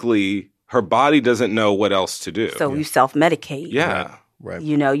physically. Her body doesn't know what else to do. So you self-medicate. Yeah. Right.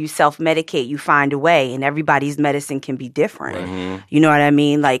 You self-medicate, you find a way, and everybody's medicine can be different. You know what I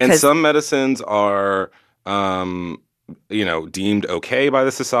mean? Like, and some medicines are deemed okay by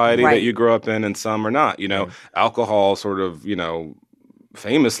the society that you grow up in, and some are not. Alcohol sort of,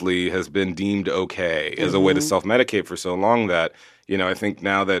 famously has been deemed okay as a way to self-medicate for so long that, I think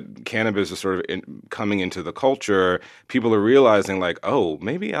now that cannabis is sort of coming into the culture, people are realizing like, oh,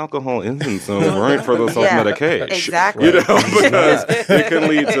 maybe alcohol isn't so right for the self-medication. Exactly. Because it can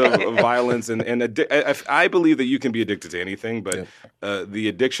lead to violence and I believe that you can be addicted to anything, but the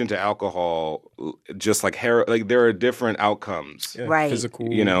addiction to alcohol, just like like there are different outcomes. Right. Physical.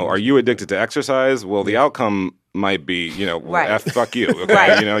 Are you addicted to exercise? Well, the outcome might be, fuck you,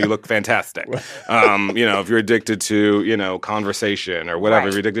 okay? You look fantastic. If you're addicted to, conversation or whatever,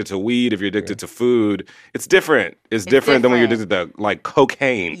 if you're addicted to weed, if you're addicted to food, it's different. It's different than when you're addicted to, like,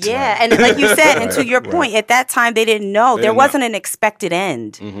 cocaine. Yeah, and like you said, and to your point, at that time, they didn't know. There wasn't an expected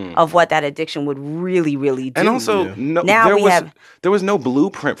end of what that addiction would really, really do. And also, there was no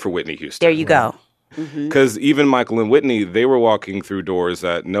blueprint for Whitney Houston. There you go. Because even Michael and Whitney, they were walking through doors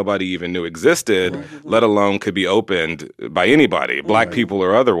that nobody even knew existed, let alone could be opened by anybody, black people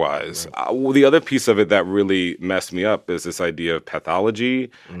or otherwise. The other piece of it that really messed me up is this idea of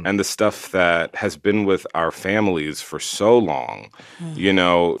pathology and the stuff that has been with our families for so long.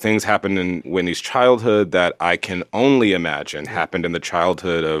 Things happened in Whitney's childhood that I can only imagine happened in the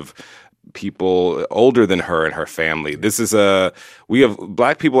childhood of people older than her and her family. We have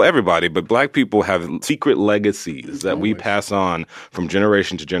black people, everybody, but black people have secret legacies that we pass on from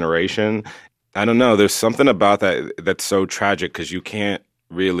generation to generation. I don't know. There's something about that that's so tragic because you can't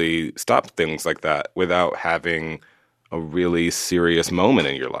really stop things like that without having a really serious moment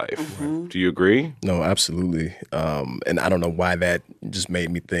in your life. Do you agree? No, absolutely. And I don't know why that just made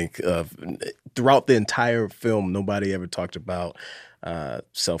me think of, throughout the entire film, nobody ever talked about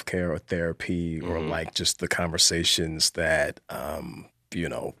self-care or therapy or like just the conversations that,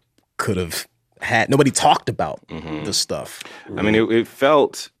 could have had. Nobody talked about the stuff. I mean, it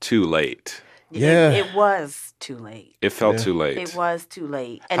felt too late. Yeah. It was too late. It felt too late. It was too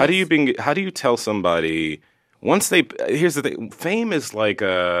late. And how do you tell somebody once here's the thing, fame is like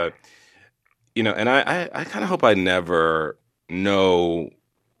and I kind of hope I never know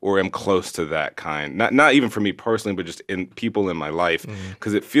or am close to that kind. Not even for me personally, but just in people in my life,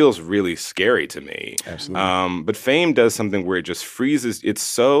 because it feels really scary to me. Absolutely. But fame does something where it just freezes. It's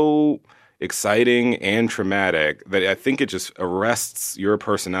so exciting and traumatic that I think it just arrests your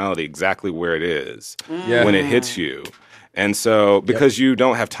personality exactly where it is when it hits you. And so because you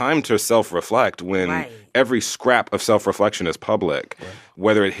don't have time to self-reflect when every scrap of self-reflection is public,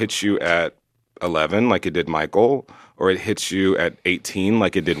 whether it hits you at 11 like it did Michael, or it hits you at 18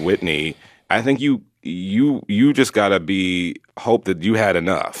 like it did Whitney, I think you just gotta hope that you had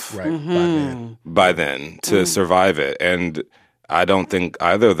enough by then to survive it. And I don't think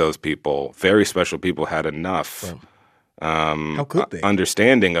either of those people, very special people, had enough How could they?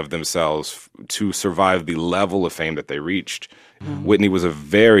 understanding of themselves to survive the level of fame that they reached. Whitney was a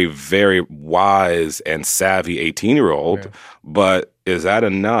very, very wise and savvy 18-year-old, but is that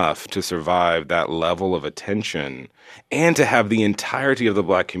enough to survive that level of attention and to have the entirety of the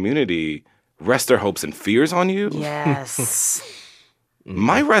black community rest their hopes and fears on you? Yes.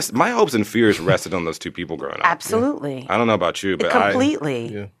 My hopes and fears rested on those two people growing up. Absolutely. I don't know about you, but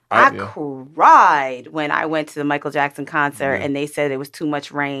completely. I cried when I went to the Michael Jackson concert and they said it was too much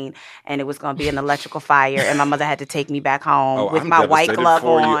rain and it was going to be an electrical fire and my mother had to take me back home with my white glove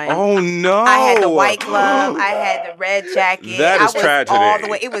on. Oh, no. I had the white glove. I had the red jacket. That is tragedy. All the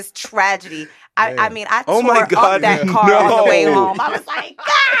way. It was tragedy. I mean, I tore my God, up that car on the way no. home. I was like,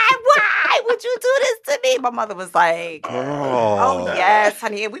 God, why would you do this to me? My mother was like, oh, yes,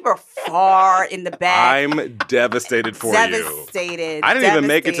 honey. And we were far in the back. I'm devastated for you. Devastated. I didn't even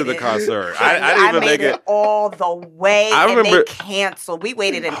make it to the concert. I didn't even make it all the way. I remember they canceled. We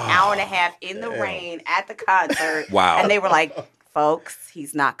waited an hour and a half in the rain at the concert. Wow. And they were like, folks,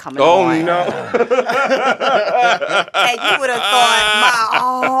 he's not coming Oh, on. no. And you would have thought my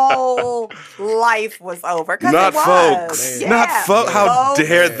whole life was over. Not it was. folks. Yeah. Not folks. How Folks.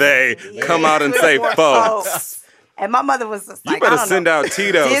 dare they come out and say folks. And my mother was just like, You better I don't send know. out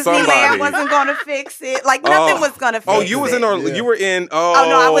Tito, Disneyland somebody. wasn't going to fix it. Like, nothing was going to fix it. Oh, you was in Orlando. You were in, Oh,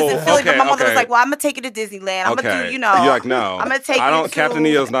 no, I was in Philly, but okay, my mother was okay. like, well, I'm going to take you to Disneyland. I'm going to do, You're like, no. I'm going to take you to... Captain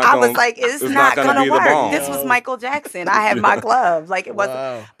EO's not I going was like, it's not not going going to to be the work. bomb. This was Michael Jackson. I had my glove. Like, it wasn't...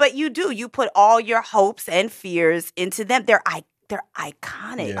 Wow. But you put all your hopes and fears into them. They're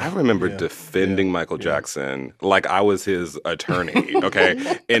iconic. I remember defending Michael Jackson like I was his attorney, okay?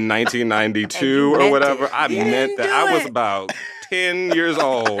 In 1992 or whatever. I meant that. I was about 10 years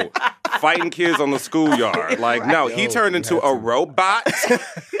old fighting kids on the schoolyard. Like, no, he turned into a robot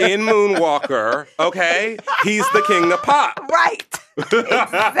in Moonwalker, okay? He's the king of pop. Right.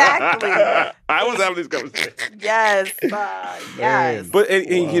 Exactly. I was having these conversations. Yes. Yes. But,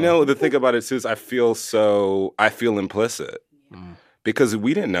 and, you know, the thing about it, too, is I feel implicit. Because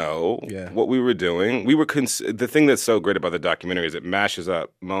we didn't know what we were doing. We were the thing that's so great about the documentary is it mashes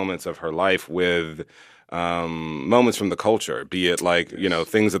up moments of her life with moments from the culture, be it like, you know,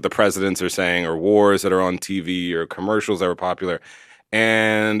 things that the presidents are saying or wars that are on TV or commercials that were popular.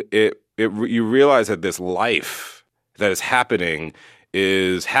 And you realize that this life that is happening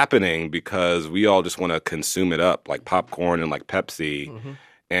because we all just want to consume it up like popcorn and like Pepsi. Mm-hmm.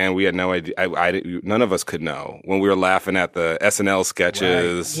 And we had no idea. None of us could know when we were laughing at the SNL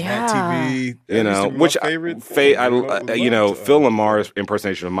sketches. Right. Yeah. TV, you know, which Phil Lamar's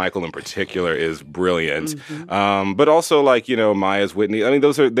impersonation of Michael in particular is brilliant. Mm-hmm. But also like, you know, Maya's Whitney. I mean,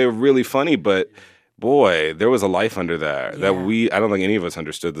 they're really funny, but boy, there was a life under there that I don't think any of us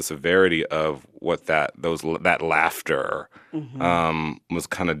understood the severity of what that laughter was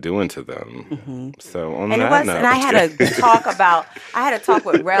kind of doing to them. Mm-hmm. So on that note, and I had to talk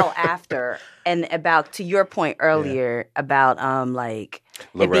with Rel after and about, to your point earlier about like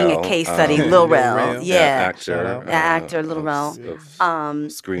it being a case study. Lil Rel, actor Lil Rel,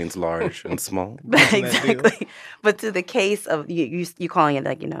 screens large and small, exactly. But to the case of you calling it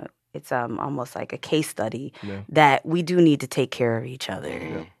like, you know, it's almost like a case study that we do need to take care of each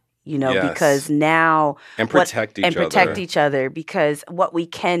other, you know, because now and protect each other. Because what we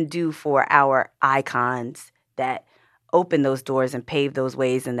can do for our icons that open those doors and pave those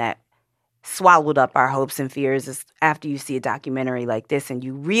ways and that swallowed up our hopes and fears is after you see a documentary like this and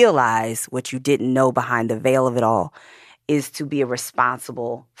you realize what you didn't know behind the veil of it all is to be a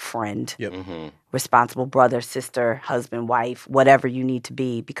responsible friend, responsible brother, sister, husband, wife, whatever you need to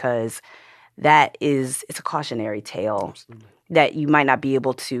be, because it's a cautionary tale that you might not be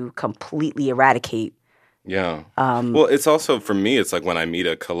able to completely eradicate. Yeah. Well, it's also, for me, it's like when I meet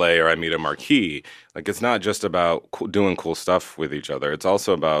a Calais or I meet a Marquis, like it's not just about doing cool stuff with each other. It's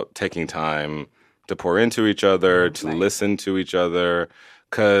also about taking time to pour into each other, to listen to each other.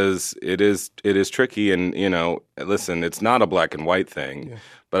 Because it is tricky, and you know, listen, it's not a black and white thing.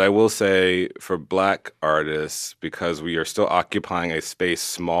 But I will say, for black artists, because we are still occupying a space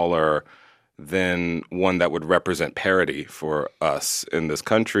smaller than one that would represent parity for us in this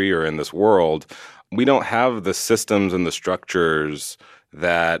country or in this world, we don't have the systems and the structures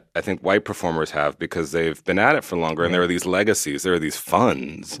that I think white performers have because they've been at it for longer, and there are these legacies, there are these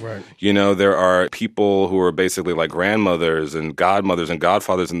funds. Right. You know, there are people who are basically like grandmothers and godmothers and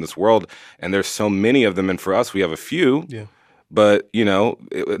godfathers in this world, and there's so many of them, and for us, we have a few. Yeah. But, you know,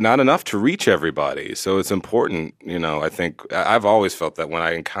 not enough to reach everybody. So it's important, you know, I think I've always felt that when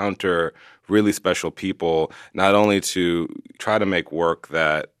I encounter really special people, not only to try to make work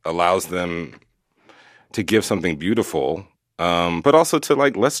that allows them to give something beautiful, but also to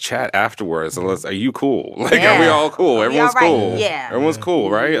like, let's chat afterwards. Are you cool? Like, are we all cool? Everyone's cool. Yeah. Everyone's cool,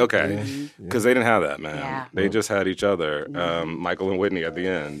 right? Okay. Because they didn't have that, man. Yeah. They just had each other. Michael and Whitney at the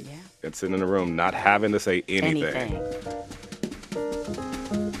end. Yeah. And sitting in a room, not having to say anything.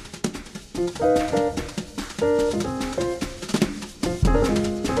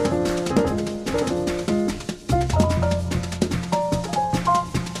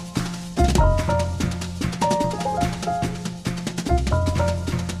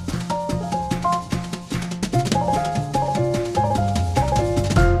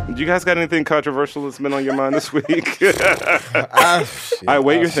 You guys got anything controversial that's been on your mind this week? I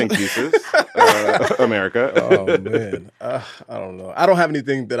wait your think pieces, America. Oh man, I don't know. I don't have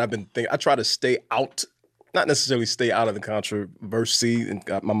anything that I've been thinking. I try to stay out, not necessarily stay out of the controversy. And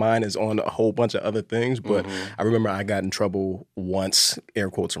my mind is on a whole bunch of other things. But I remember I got in trouble once, air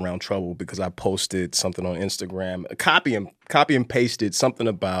quotes around trouble, because I posted something on Instagram, copy and pasted something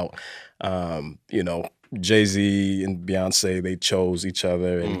about, you know, Jay-Z and Beyonce, they chose each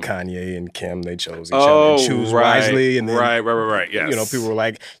other, and Kanye and Kim, they chose each other. And choose wisely. And then, right. Yes. You know, people were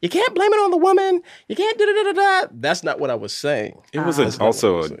like, you can't blame it on the woman. You can't da-da-da-da-da. That's not what I was saying. It was a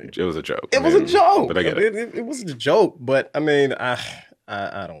joke. It was a joke. But I get it. It was a joke, but I mean, I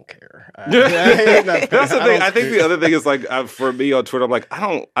don't care. That's the thing. I think the other thing is like for me on Twitter, I'm like,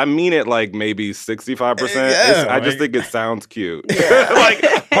 I mean it like maybe 65%. I just think it sounds cute.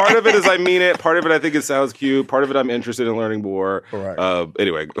 Like part of it is I mean it. Part of it I think it sounds cute. Part of it I'm interested in learning more. Right.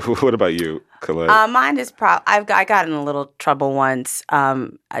 Anyway, what about you, Calais? Mine is I got in a little trouble once.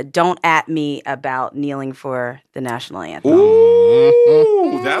 Don't at me about kneeling for the national anthem.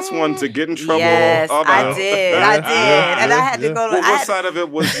 Ooh, that's one to get in trouble. Yes, I did, and I had to go to. What side side of it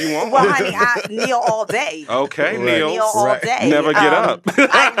was you on? Well, honey, I kneel all day. Okay, Right. Kneel all day. Never get up.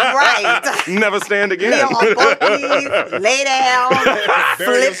 Right. Never stand again. Kneel on both knees, lay down, flip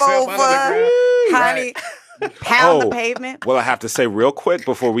yourself over, under the ground. honey. Pound the pavement. Well, I have to say real quick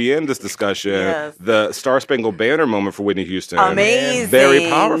before we end this discussion, Yes. the Star Spangled Banner moment for Whitney Houston. Amazing. Very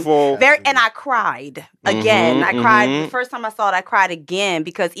powerful. And I cried again. I cried the first time I saw it. I cried again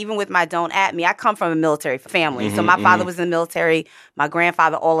because even with my "Don't At Me," I come from a military family. So my father was in the military, my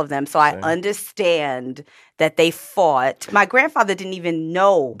grandfather, all of them. So I understand that they fought. My grandfather didn't even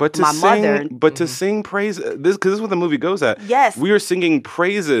know my mother. But to sing praise, because this is what the movie goes at. Yes. We are singing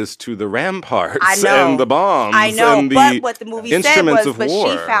praises to the ramparts I know. and the bombs. I know, and the but what the movie said instruments was, of but war.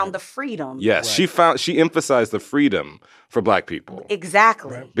 she found the freedom. Yes, she emphasized the freedom for Black people.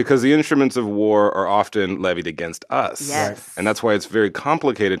 Exactly. Because the instruments of war are often levied against us. Yes. And that's why it's very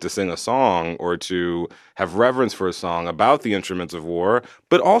complicated to sing a song or to have reverence for a song about the instruments of war,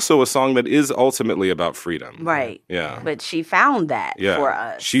 but also a song that is ultimately about freedom. Right. Yeah. But she found that for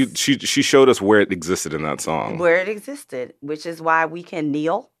us. She showed us where it existed in that song. Where it existed, which is why we can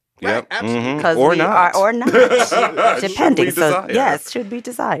kneel. Yep. absolutely. Because Or we not. are, or not. Depending. be So, desire. yes, should be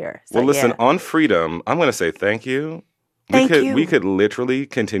desire. So, Well, listen, yeah. on freedom, I'm going to say thank you. Thank you. We could literally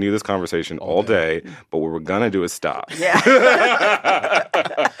continue this conversation all day, but what we're going to do is stop. Yeah.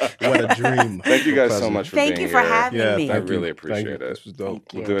 What a dream. Thank you guys so much for Thank being you for here. having Yeah, me. I thank you. really appreciate Thank you. it. This was dope.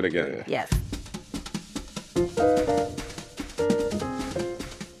 We'll do it again. Yes.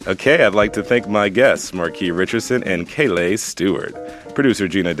 Okay, I'd like to thank my guests, Marquis Richardson and Kayleigh Stewart. Producer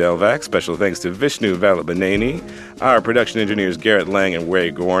Gina Delvac, special thanks to Vishnu Valabaneni. Our production engineers Garrett Lang and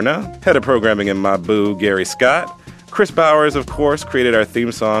Ray Gorna. Head of programming in my boo, Gary Scott. Chris Bowers, of course, created our theme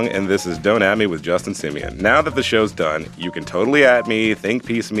song, and this is Don't At Me with Justin Simeon. Now that the show's done, you can totally at me, think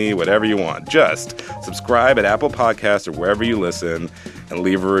piece me, whatever you want. Just subscribe at Apple Podcasts or wherever you listen and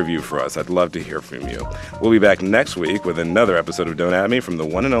leave a review for us. I'd love to hear from you. We'll be back next week with another episode of Don't At Me from the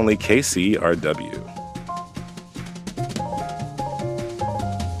one and only KCRW.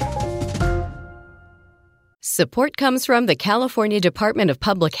 Support comes from the California Department of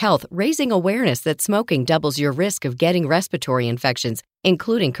Public Health, raising awareness that smoking doubles your risk of getting respiratory infections,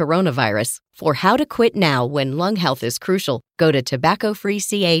 including coronavirus. For how to quit now when lung health is crucial, go to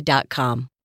tobaccofreeca.com.